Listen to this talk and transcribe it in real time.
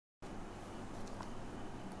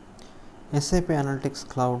SAP Analytics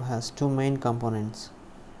Cloud has two main components,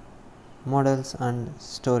 models and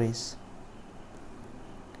stories.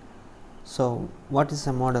 So, what is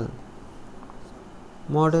a model?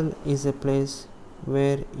 Model is a place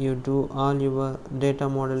where you do all your data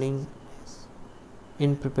modeling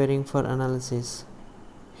in preparing for analysis.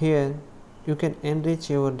 Here, you can enrich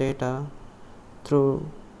your data through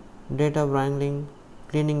data wrangling,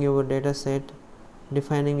 cleaning your data set,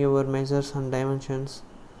 defining your measures and dimensions,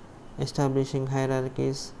 establishing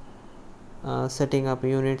hierarchies, setting up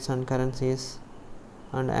units and currencies,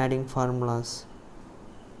 and adding formulas.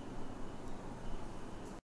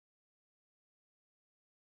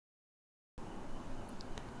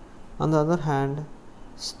 On the other hand,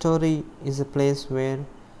 story is a place where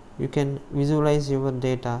you can visualize your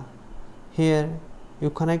data. Here, you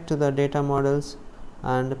connect to the data models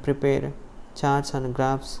and prepare charts and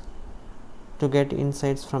graphs to get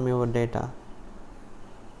insights from your data.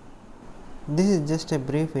 This is just a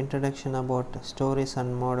brief introduction about stories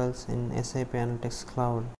and models in SAP Analytics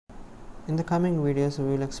Cloud. In the coming videos,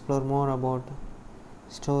 we will explore more about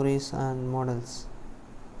stories and models.